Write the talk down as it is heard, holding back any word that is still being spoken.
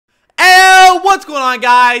What's going on,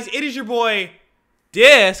 guys? It is your boy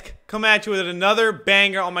Disc coming at you with another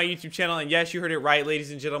banger on my YouTube channel. And yes, you heard it right, ladies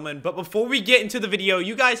and gentlemen. But before we get into the video,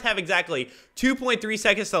 you guys have exactly 2.3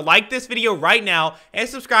 seconds to like this video right now and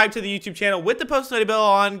subscribe to the YouTube channel with the post notification bell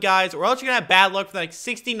on, guys, or else you're gonna have bad luck for like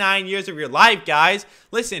 69 years of your life, guys.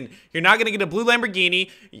 Listen, you're not gonna get a blue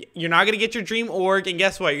Lamborghini, you're not gonna get your dream org, and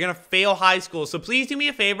guess what? You're gonna fail high school. So please do me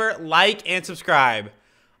a favor, like and subscribe.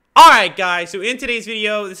 Alright, guys, so in today's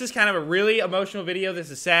video, this is kind of a really emotional video.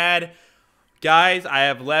 This is sad. Guys, I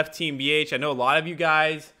have left Team BH. I know a lot of you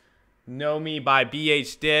guys know me by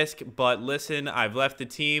BH Disc, but listen, I've left the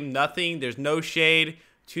team. There's no shade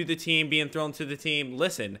to the team being thrown to the team.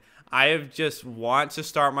 Listen, I have just want to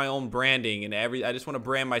start my own branding, and I just want to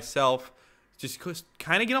brand myself. Just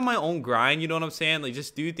kind of get on my own grind, you know what I'm saying? Like,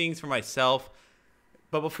 just do things for myself.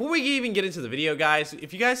 But before we even get into the video, guys,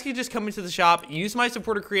 if you guys could just come into the shop, use my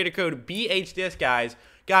supporter creator code BHDisc, guys.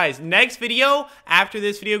 Guys, next video, after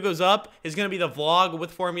this video goes up, is going to be the vlog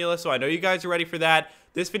with Formula, so I know you guys are ready for that.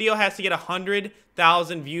 This video has to get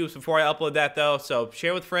 100,000 views before I upload that, though, so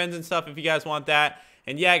share with friends and stuff if you guys want that.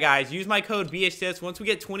 And yeah, guys, use my code BHDisc. Once we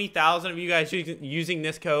get 20,000 of you guys using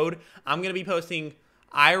this code, I'm going to be posting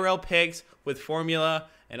IRL pics with Formula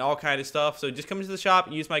and all kind of stuff. So just come into the shop,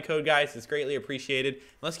 use my code, guys. It's greatly appreciated.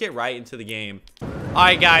 Let's get right into the game.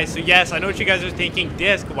 Alright, guys, so yes, I know what you guys are thinking.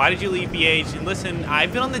 Disc, why did you leave BH? And listen,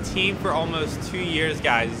 I've been on the team for almost 2 years,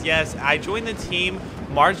 guys. Yes, I joined the team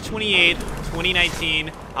March 28th,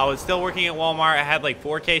 2019. I was still working at Walmart. I had like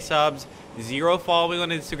 4K subs, 0 following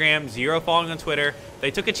on Instagram, 0 following on Twitter. They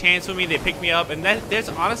took a chance with me. They picked me up. And that's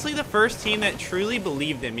honestly the first team that truly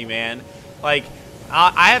believed in me, man. Like,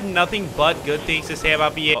 I have nothing but good things to say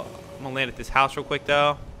about BH. I'm gonna land at this house real quick,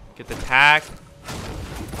 though. Get the tack.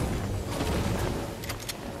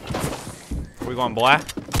 Where we going, boy?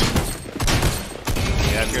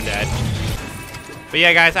 Yeah, you're dead. But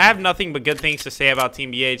yeah, guys, I have nothing but good things to say about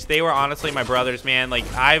Team BH. They were honestly my brothers, man. Like,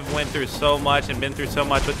 I've went through so much and been through so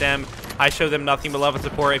much with them. I show them nothing but love and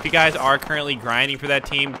support. If you guys are currently grinding for that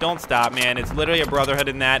team, don't stop, man. It's literally a brotherhood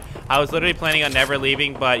in that. I was literally planning on never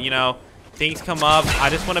leaving, but, you know, things come up. I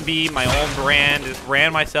just want to be my own brand. Just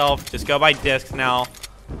brand myself. Just go by discs now.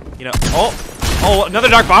 You know. Oh, another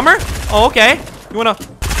dark bomber? Oh, okay. You want to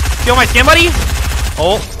steal my skin, buddy?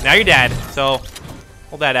 Oh, now you're dead. So,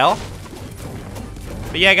 hold that L.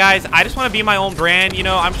 But yeah, guys, I just want to be my own brand. You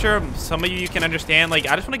know, I'm sure some of you can understand. Like,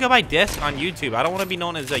 I just want to go by disc on YouTube. I don't want to be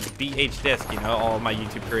known as, like, BH Disc, you know, all of my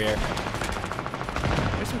YouTube career.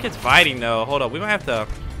 There's some kids fighting, though. Hold up. We might have to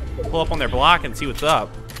pull up on their block and see what's up.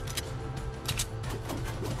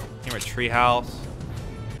 We're at treehouse.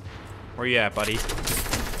 Where you at, buddy?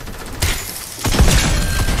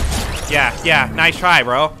 Yeah, nice try,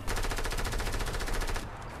 bro.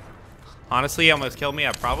 Honestly, he almost killed me.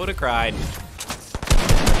 I probably would have cried.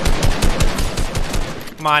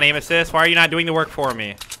 Come on, aim assist. Why are you not doing the work for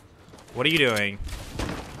me? What are you doing?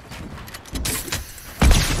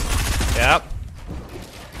 Yep.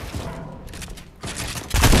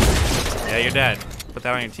 Yeah, you're dead. Put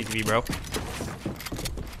that on your TTV, bro.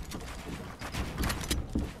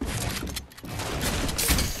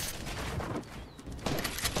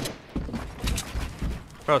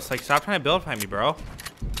 Bro, it's like, stop trying to build behind me, bro.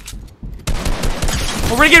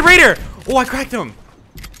 Oh, Renegade Raider! Oh, I cracked him.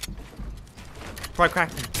 Bro, I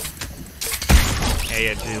cracked him.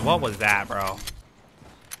 Hey, dude, what was that, bro?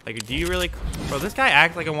 Like, do you really... Bro, this guy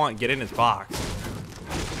acts like I won't get in his box.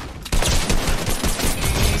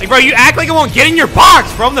 Like, bro, you act like I won't get in your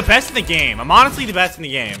box, bro. I'm the best in the game. I'm honestly the best in the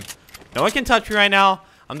game. No one can touch me right now.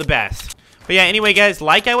 I'm the best. But yeah, anyway, guys,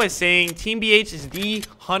 like I was saying, Team BH is the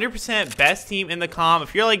 100% best team in the comm.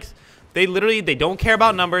 If you're like, they don't care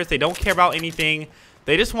about numbers. They don't care about anything.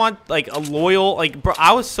 They just want, like, a loyal, like, bro,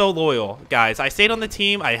 I was so loyal, guys. I stayed on the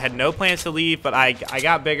team. I had no plans to leave, but I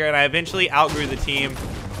got bigger, and I eventually outgrew the team.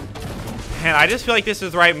 And I just feel like this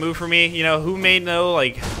is the right move for me. You know, who may know,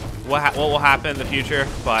 like, what will happen in the future,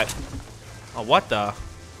 but, oh, what the?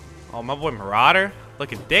 Oh, my boy Marauder.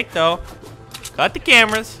 Looking thick, though. Cut the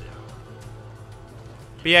cameras.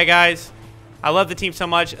 But yeah, guys, I love the team so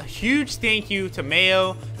much. A huge thank you to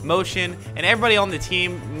Mayo, Motion, and everybody on the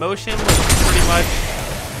team. Motion was pretty much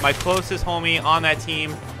my closest homie on that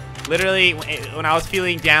team. Literally, when I was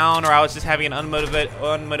feeling down or I was just having an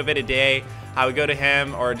unmotivated day, I would go to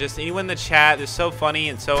him or just anyone in the chat. They're so funny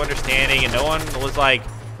and so understanding, and no one was like,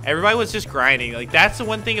 everybody was just grinding. Like, that's the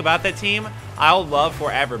one thing about that team I'll love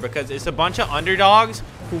forever, because it's a bunch of underdogs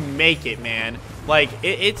who make it, man. Like,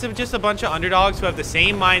 it's just a bunch of underdogs who have the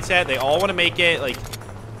same mindset. They all want to make it. Like,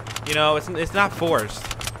 you know, it's not forced.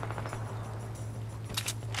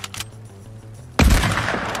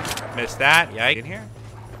 Missed that. Yeah, in here.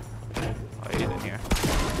 Oh, he's in here.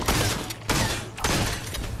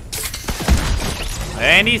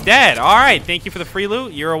 And he's dead. All right. Thank you for the free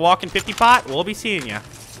loot. You're a walking 50 pot. We'll be seeing you.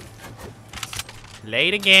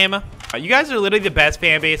 Later, gamer. You guys are literally the best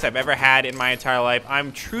fan base I've ever had in my entire life.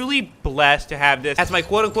 I'm truly blessed to have this as my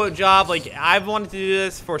quote-unquote job. Like, I've wanted to do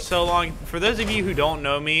this for so long. For those of you who don't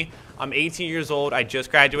know me, I'm 18 years old. I just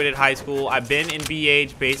graduated high school. I've been in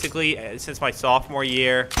BH basically since my sophomore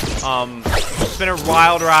year. It's been a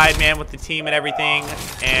wild ride, man, with the team and everything.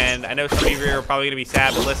 And I know some of you are probably going to be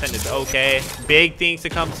sad, but listen, it's okay. Big things to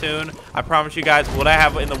come soon. I promise you guys, what I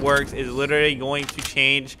have in the works is literally going to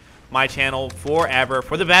change my channel forever,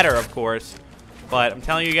 for the better, of course. But I'm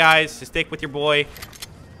telling you guys to stick with your boy,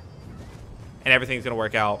 and everything's gonna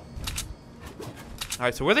work out. All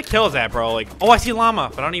right, so where the kills at, bro? Like, oh, I see llama,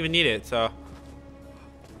 but I don't even need it. So,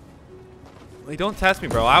 like, don't test me,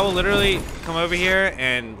 bro. I will literally come over here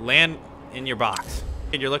and land in your box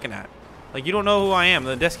that you're looking at. Like, you don't know who I am,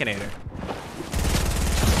 the Discinator.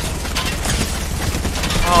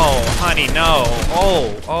 Oh, honey, no.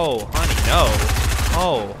 Oh, honey, no.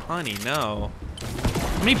 Oh, honey, no.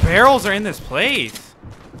 How many barrels are in this place?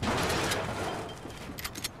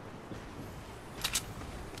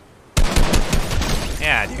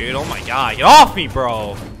 Yeah, dude. Oh, my God. Get off me,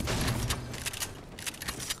 bro.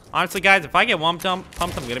 Honestly, guys, if I get pumped, I'm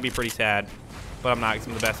going to be pretty sad. But I'm not, because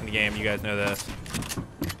I'm the best in the game. You guys know this.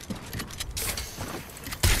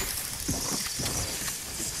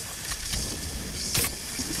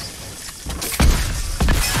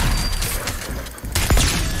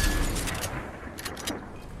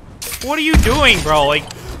 What are you doing, bro? Like,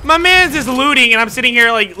 my man's just looting, and I'm sitting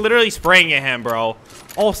here, like, literally spraying at him, bro.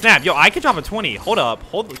 Oh, snap. Yo, I could drop a 20. Hold up.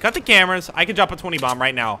 Cut the cameras. I could drop a 20 bomb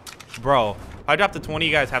right now. Bro, if I drop the 20,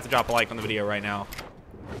 you guys have to drop a like on the video right now.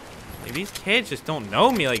 Like, these kids just don't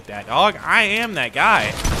know me like that, dog. I am that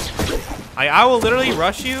guy. I will literally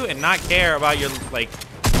rush you and not care about your, like,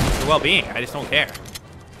 your well-being. I just don't care.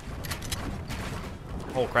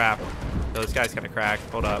 Oh, crap. Yo, this guy's kind of cracked.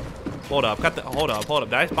 Hold up. Hold up. Hold up.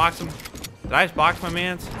 Did I just box him? Did I just box my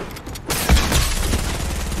mans?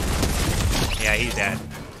 Yeah, he's dead.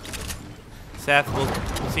 Seth, we'll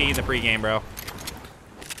see you in the pregame, bro.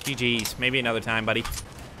 GG's. Maybe another time, buddy.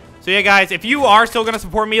 So yeah, guys, if you are still gonna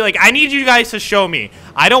support me, like, I need you guys to show me.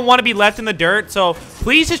 I don't want to be left in the dirt, so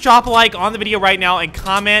please just drop a like on the video right now and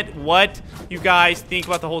comment what you guys think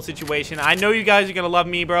about the whole situation. I know you guys are gonna love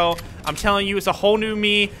me, bro. I'm telling you, it's a whole new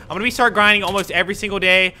me. I'm gonna be start grinding almost every single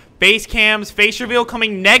day. Base cams, face reveal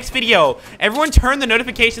coming next video. Everyone turn the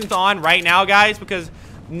notifications on right now, guys, because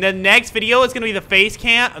the next video is gonna be the face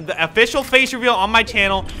cam, the official face reveal on my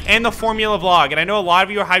channel, and the formula vlog. And I know a lot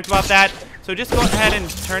of you are hyped about that. So just go ahead and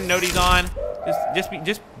turn noties on.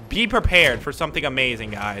 Just be prepared for something amazing,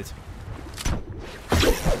 guys.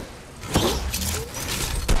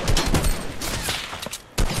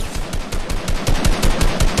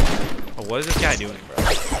 Oh, what is this guy doing, bro?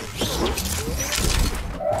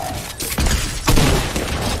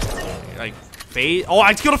 Like, phase. Oh,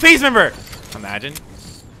 I killed a phase member. Imagine.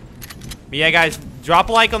 But yeah, guys, drop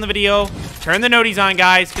a like on the video. Turn the noties on,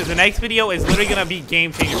 guys, because the next video is literally going to be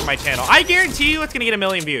game changer for my channel. I guarantee you it's going to get 1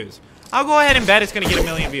 million views. I'll go ahead and bet it's going to get 1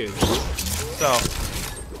 million views. So,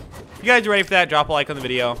 if you guys are ready for that, drop a like on the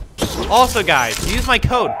video. Also, guys, use my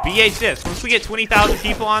code BHDIS. Once we get 20,000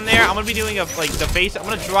 people on there, I'm going to be doing I'm going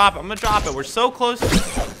to drop it. We're so close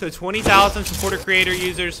to 20,000 supporter creator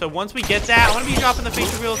users. So once we get that, I'm going to be dropping the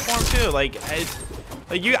face reveal form too.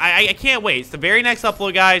 I can't wait. It's the very next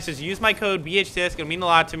upload, guys. Just use my code BHDIS. It's going to mean a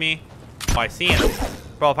lot to me. Oh, I see him.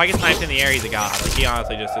 Bro, if I get sniped in the air, he's a god. Like, he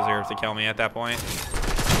honestly just deserves to kill me at that point.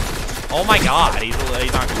 Oh my god, he's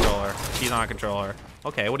on controller. He's on controller.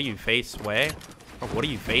 Okay, what do you face, Sway? Or what do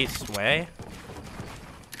you face, Sway?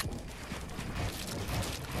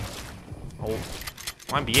 Oh,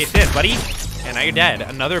 come on, BHDIS, buddy. And now you're dead.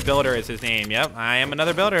 Another builder is his name. Yep, I am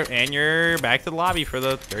another builder. And you're back to the lobby for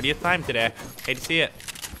the 30th time today. Hate to see it.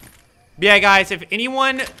 But yeah, guys, if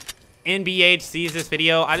anyone in BH sees this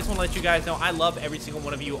video, I just want to let you guys know I love every single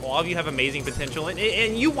one of you. All of you have amazing potential.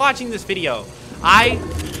 And you watching this video, I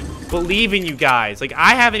believe in you guys. Like,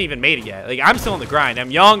 I haven't even made it yet. Like, I'm still on the grind. I'm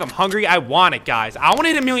young. I'm hungry. I want it, guys. I want to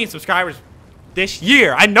hit 1 million subscribers this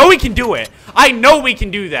year. I know we can do it. I know we can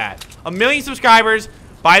do that. 1 million subscribers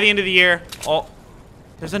by the end of the year. Oh,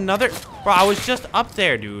 there's another. Bro, I was just up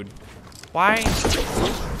there, dude. Why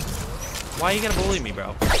are you gonna bully me,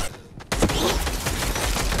 bro?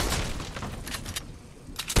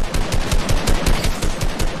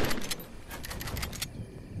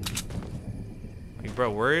 Like, bro,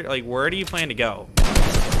 where do you plan to go?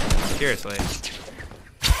 Seriously.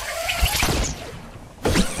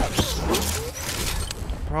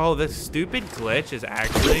 Bro, this stupid glitch is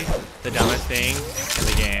actually the dumbest thing in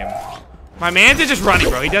the game. My man's is just running,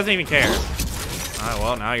 bro. He doesn't even care. Alright,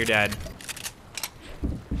 well, now you're dead.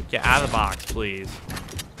 Get out of the box, please.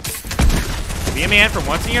 Be a man for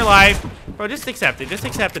once in your life. Bro, just accept it. Just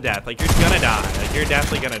accept the death. Like, you're gonna die. Like, you're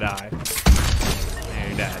definitely gonna die. And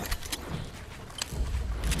you're dead.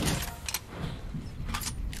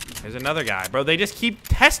 There's another guy. Bro, they just keep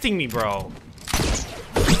testing me, bro.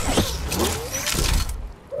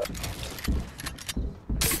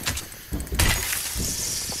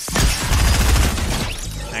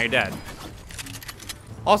 Now you're dead.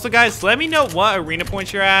 Also, guys, let me know what arena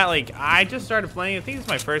points you're at. Like, I just started playing. I think it's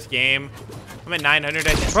my first game. I'm at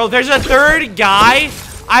 900. Bro, there's a third guy.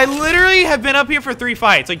 I literally have been up here for 3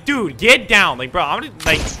 fights. Like, dude, get down. Like, bro, I'm just,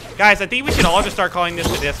 like, guys, I think we should all just start calling this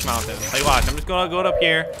the Disc Mountain. Like, watch, I'm just gonna go up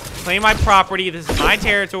here, claim my property. This is my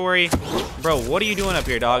territory. Bro, what are you doing up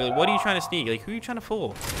here, dog? Like, what are you trying to sneak? Like, who are you trying to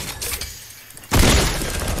fool?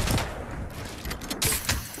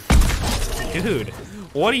 Dude,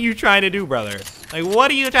 what are you trying to do, brother? Like,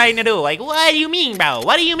 what are you trying to do? Like, what do you mean, bro?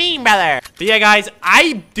 What do you mean, brother? But yeah, guys,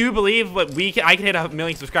 I do believe I can hit 1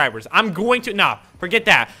 million subscribers. I'm going to, nah, forget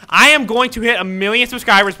that. I am going to hit 1 million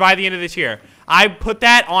subscribers by the end of this year. I put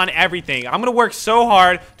that on everything. I'm gonna work so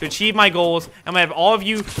hard to achieve my goals. I'm gonna have all of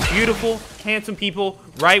you beautiful, handsome people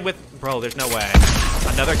right with, bro, there's no way.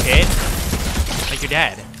 Another kid? Like, you're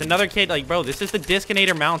dead. It's another kid. Like, bro, this is the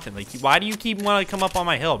Discinator Mountain. Like, why do you keep wanting to come up on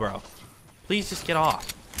my hill, bro? Please just get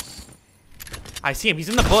off. I see him. He's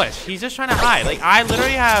in the bush. He's just trying to hide. Like, I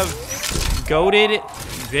literally have goated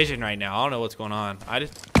vision right now. I don't know what's going on. I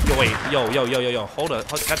just... Yo, wait. Yo. Hold up.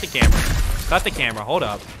 Cut the camera. Cut the camera. Hold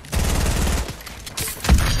up.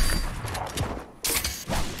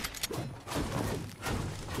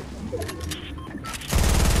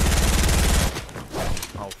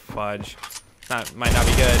 Oh, fudge. Might not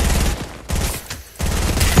be good.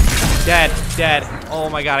 Dead. Oh,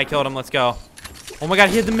 my God. I killed him. Let's go. Oh my God,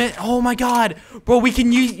 he hit the mid. Oh my God, bro, we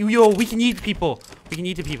can use we can eat people. We can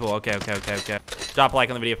eat the people. Okay. Drop a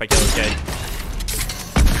like on the video if I kill this kid.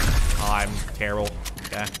 Oh, I'm terrible.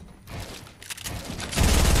 Okay.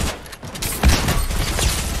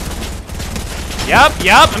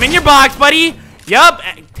 Yep. I'm in your box, buddy. Yep.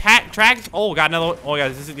 Tracks. Oh, got another. Oh,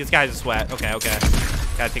 God, this guy's a sweat. Okay.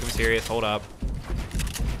 Gotta take him serious. Hold up.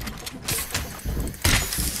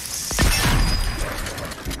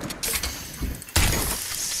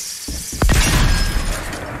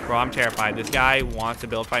 Bro, I'm terrified. This guy wants to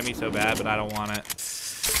build fight me so bad, but I don't want it.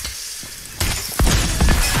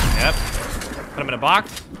 Yep. Put him in a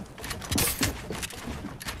box.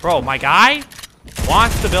 Bro, my guy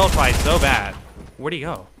wants to build fight so bad. Where'd he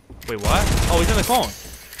go? Wait, what? Oh, he's in the clone.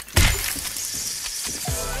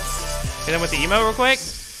 Hit him with the emo real quick.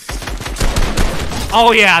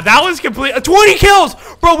 Oh, yeah. That was complete. 20 kills!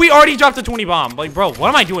 Bro, we already dropped a 20 bomb. Like, bro, what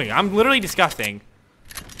am I doing? I'm literally disgusting.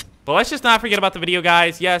 But let's just not forget about the video,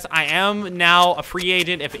 guys. Yes, I am now a free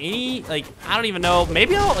agent. If any, like, I don't even know.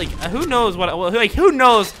 Maybe I'll, like, who knows what, like, who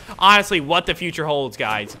knows, honestly, what the future holds,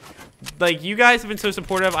 guys. Like, you guys have been so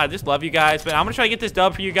supportive. I just love you guys. But I'm going to try to get this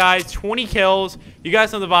dub for you guys. 20 kills. You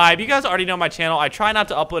guys know the vibe. You guys already know my channel. I try not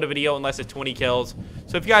to upload a video unless it's 20 kills.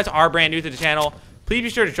 So if you guys are brand new to the channel, please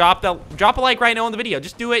be sure to drop a like right now on the video.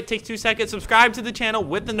 Just do it. It takes 2 seconds. Subscribe to the channel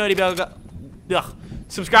with the notification bell.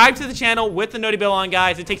 Subscribe to the channel with the noti bell on,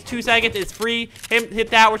 guys. It takes 2 seconds. It's free. Hit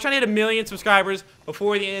that. We're trying to hit 1 million subscribers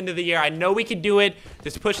before the end of the year. I know we can do it.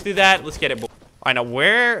 Just push through that. Let's get it. All right, now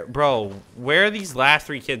where are these last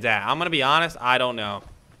 3 kids at? I'm going to be honest. I don't know.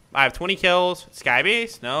 I have 20 kills.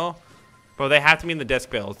 Skybase? No. Bro, they have to be in the disc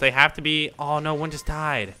builds. They have to be. Oh, no. One just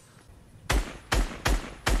died.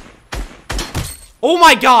 Oh,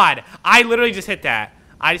 my God. I literally just hit that.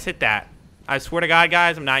 I just hit that. I swear to God,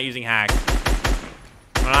 guys, I'm not using hacks.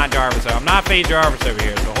 I'm not Jarvis. I'm not Fade Jarvis over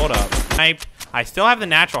here, so hold up. I still have the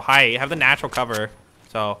natural height. I have the natural cover,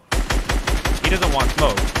 so he doesn't want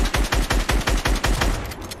smoke.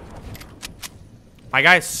 My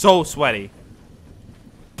guy's so sweaty.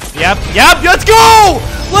 Yep, let's go!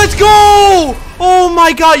 Let's go! Oh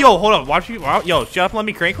my God, yo, hold up. Watch you. Yo, shut up and let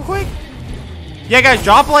me crank real quick. Yeah, guys,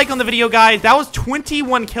 drop a like on the video, guys. That was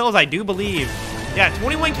 21 kills, I do believe. Yeah,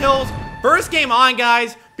 21 kills. First game on,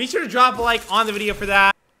 guys. Be sure to drop a like on the video for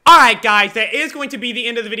that. Alright, guys, that is going to be the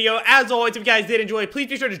end of the video. As always, if you guys did enjoy, please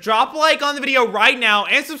be sure to drop a like on the video right now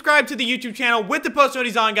and subscribe to the YouTube channel with the post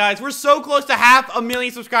notifications on, guys. We're so close to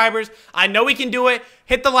 500,000 subscribers. I know we can do it.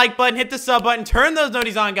 hit the like button, hit the sub button, turn those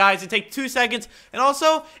noties on, guys. It takes 2 seconds. And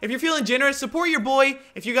also, if you're feeling generous, support your boy.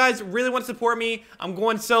 If you guys really want to support me, I'm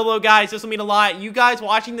going solo, guys. This will mean a lot. You guys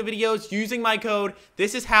watching the videos, using my code,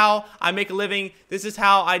 this is how I make a living. This is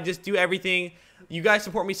how I just do everything. You guys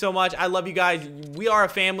support me so much. I love you guys. We are a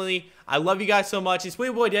family. I love you guys so much. It's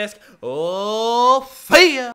your boy Disc. Oh, fire!